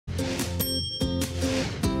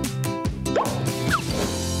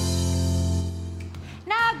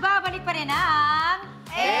natin ang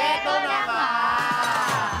Eto na nga!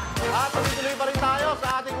 At tuloy pa rin tayo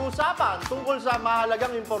sa ating usapan tungkol sa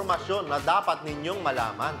mahalagang impormasyon na dapat ninyong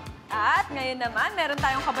malaman. At ngayon naman, meron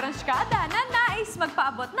tayong kabranskada na nais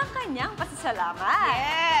magpaabot ng kanyang pasasalamat.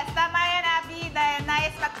 Yes, tama yan, Abby. Dahil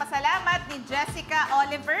nais magpasalamat ni Jessica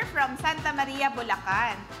Oliver from Santa Maria,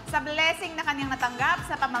 Bulacan sa blessing na kanyang natanggap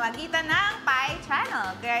sa pamamagitan ng PIE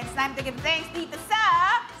channel. Kaya it's time to give thanks dito sa...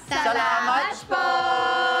 Salamat po!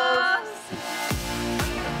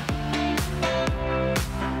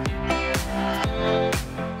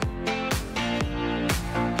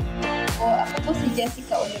 Ako po si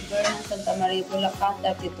Jessica Oliver ng Santa Maria, Bulacan,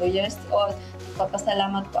 32 years old.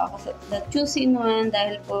 Papasalamat po ako sa The Choosing One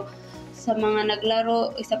dahil po sa mga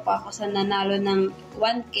naglaro, isa po ako sa nanalo ng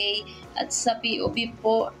 1K at sa POB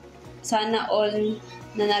po, sana all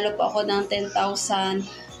nanalo po ako ng 10,000.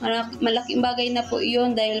 Malaking bagay na po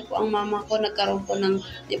iyon dahil po ang mama ko nagkaroon po ng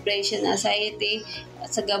depression, anxiety at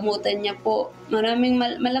sa gamutan niya po.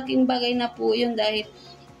 Malaking bagay na po yun dahil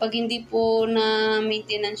pag hindi po na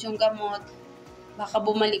maintenance yung gamot, baka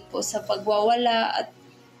bumalik po sa pagwawala at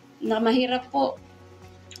na mahirap po.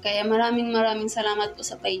 Kaya maraming salamat po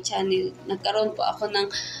sa PIE channel. Nagkaroon po ako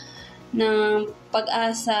ng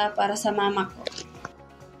pag-asa para sa mama ko.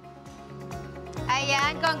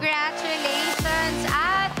 Ayan, congratulations!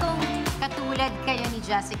 At kung katulad kayo ni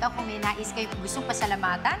Jessica, kung may nais kayo gustong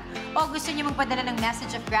pasalamatan o gusto niyo magpadala ng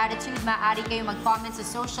message of gratitude, maaari kayo mag-comment sa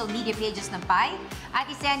social media pages ng PIE at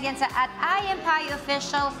isend yan sa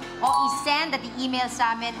 @IamPIEofficial o isend at i-email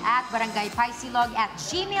sa amin at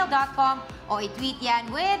barangaypiesilog@gmail.com o i-tweet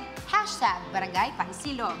yan with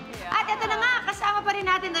 #barangaypiesilog. Yeah. At ito na nga, kasama pa rin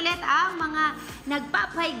natin ulit ang mga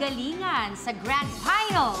nagpapahaygalingan sa Grand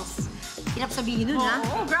Finals. Hirap sabihin nun, ha?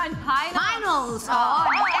 Oo, Grand Finals. Finals! Oo,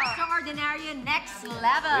 extraordinary next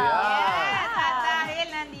level. Yes, at dahil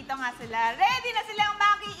nandito nga sila, ready na silang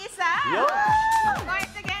makiisa. Of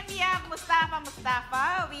course, again, we have Mustafa.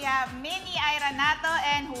 We have Minnie Airanato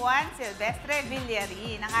and Juan Silvestre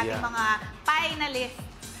Villarin, ang ating mga finalists.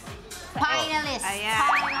 Finalists.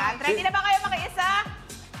 Ayan. Ready na ba kayo makiisa?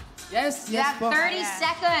 Yes You have po. 30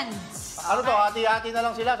 seconds. Ano to? Hati-hati na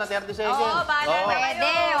lang sila sa 30 seconds. Oo, bahala na Pwede.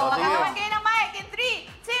 kayo. Pagkakuhan kayo ng mic in 3,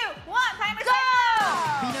 2, 1, timer go!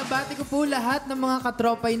 Binabati ko po lahat ng mga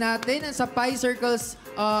kaTroPIE natin sa PIE Circles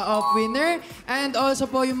of Winner. And also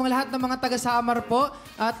po yung lahat ng mga taga-Samar po.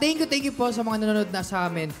 Thank you po sa mga nanonood na sa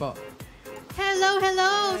amin po. Hello!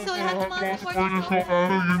 So lahat ng mga supporters ko.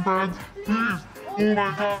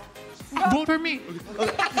 Vote for me!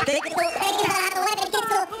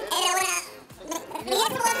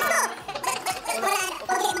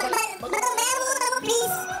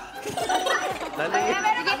 Ba't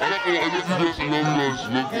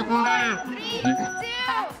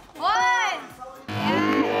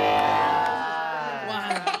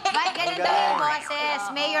ganun daw yung boses?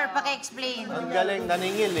 Mayor, paki-explain. Ang galing,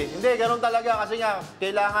 naningil eh. Hindi, ganun talaga kasi nga,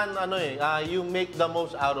 kailangan you make the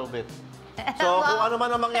most out of it. So, kung ano man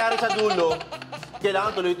ang mangyari sa dulo,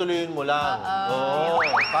 kailangan tuloy-tuloyin mo lang.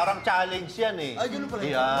 Parang challenge yan eh. Ay, ganun pala.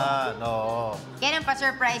 Yan, oo. Yan ang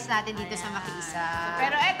pa-surprise natin dito sa Makiisa.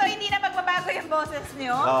 Pero eto, hindi na magbabago yung boses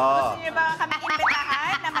nyo. Gusto nyo ba kami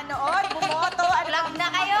imbitahan na manood, bumoto, Vlog na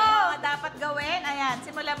kayo! dapat gawin? Ayan,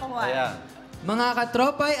 simulan mo, Juan. Ayan. Mga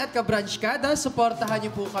kaTroPIE at kabranskada, suportahan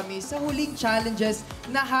niyo po kami sa huling challenges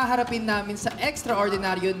na haharapin namin sa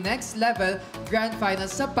Extraordinaryo Next Level Grand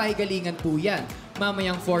Finals sa PIE Galingan po yan.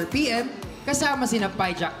 Mamayang 4 p.m. kasama sina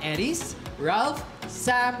PIE Jack Eris, Ralph,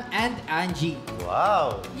 Sam, and Angie.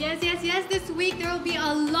 Wow! Yes. This week there will be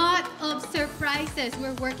a lot of surprises.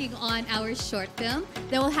 We're working on our short film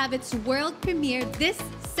that will have its world premiere this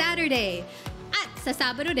Saturday. At sa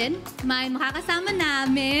Sabado din, may makakasama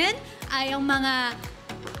namin ay ang mga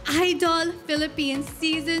Idol Philippines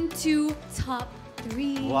Season 2 Top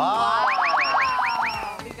 3. Wow!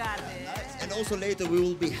 We got it. And also later we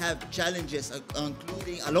will have challenges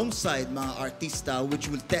including alongside mga artista which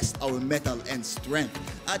will test our mettle and strength.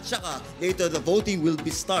 At saka later the voting will be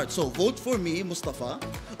start. So vote for me, Mustafa.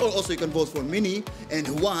 Or also you can vote for Minnie and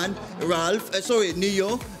Juan, Ralph,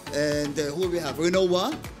 Neo, and who we have?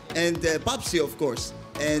 Renoa and Popsy of course.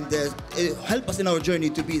 And help us in our journey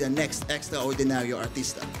to be the next extraordinary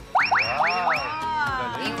artista.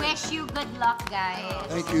 Wow! We wish you good luck, guys.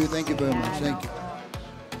 Thank you very much. Thank you.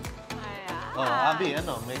 Abby,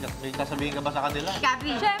 may sasabihin ka ba sa kanila?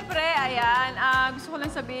 Gabi. Siyempre, ayan, gusto ko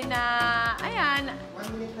lang sabihin na, ayan,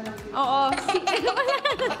 oo.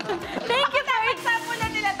 Thank you, dapat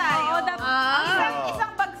sampulan nila tayo. Oo,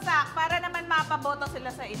 Isang bagsak para naman magpapaboto sila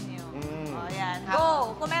sa inyo. O, yan.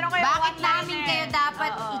 Go! Kung meron kayo Bakit namin kayo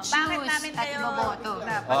dapat i-choose Bakit namin at kayo iboboto?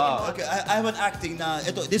 dapat Okay, I have an acting na,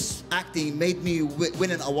 this acting made me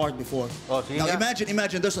win an award before. Oh, sige Now nga.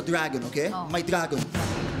 imagine there's a dragon, okay? My dragon.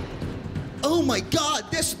 Oh my God,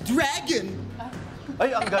 this dragon!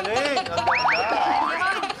 Ay, ang galing! Ang ganda!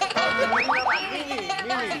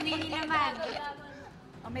 Si Mini naman.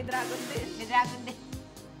 Oh, may dragon din. May dragon din.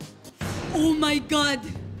 Oh my God!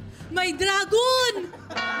 May dragon!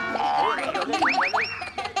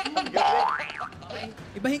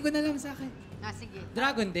 Ibahin ko na lang sa akin. Sige.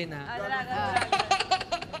 Dragon din, ha? Dragon.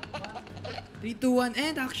 3, 2, 1,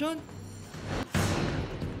 and action!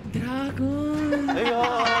 Dragon!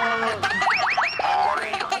 Ayun!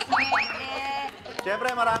 Siyempre,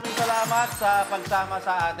 maraming salamat sa pagsama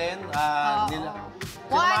sa atin.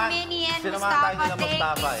 Mini and sinamahan tayo Mustafa, nila thank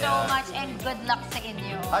Mustafa, you so yan. much and good luck sa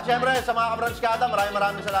inyo. At siyempre, sa mga kabranskada,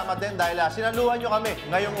 maraming salamat din dahil sinaluhan nyo kami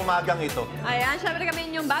ngayong umagang ito. Ayan, syempre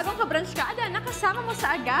kami inyong bagong kabranskada na kasama mo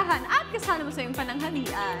sa agahan at kasama mo sa iyong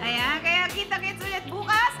pananghalian. Ayan, kaya kita-kits ulit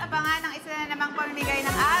bukas. Abangan ang isa na namang pamimigay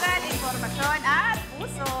ng aral, informasyon at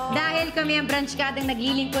puso. Dahil kami ang branchkadang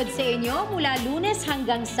naglilingkod sa inyo mula Lunes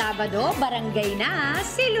hanggang Sabado, barangay na,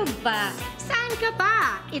 silog pa. Saan ka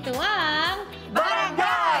pa? Ito ang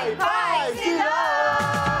Barangay PIEnalo!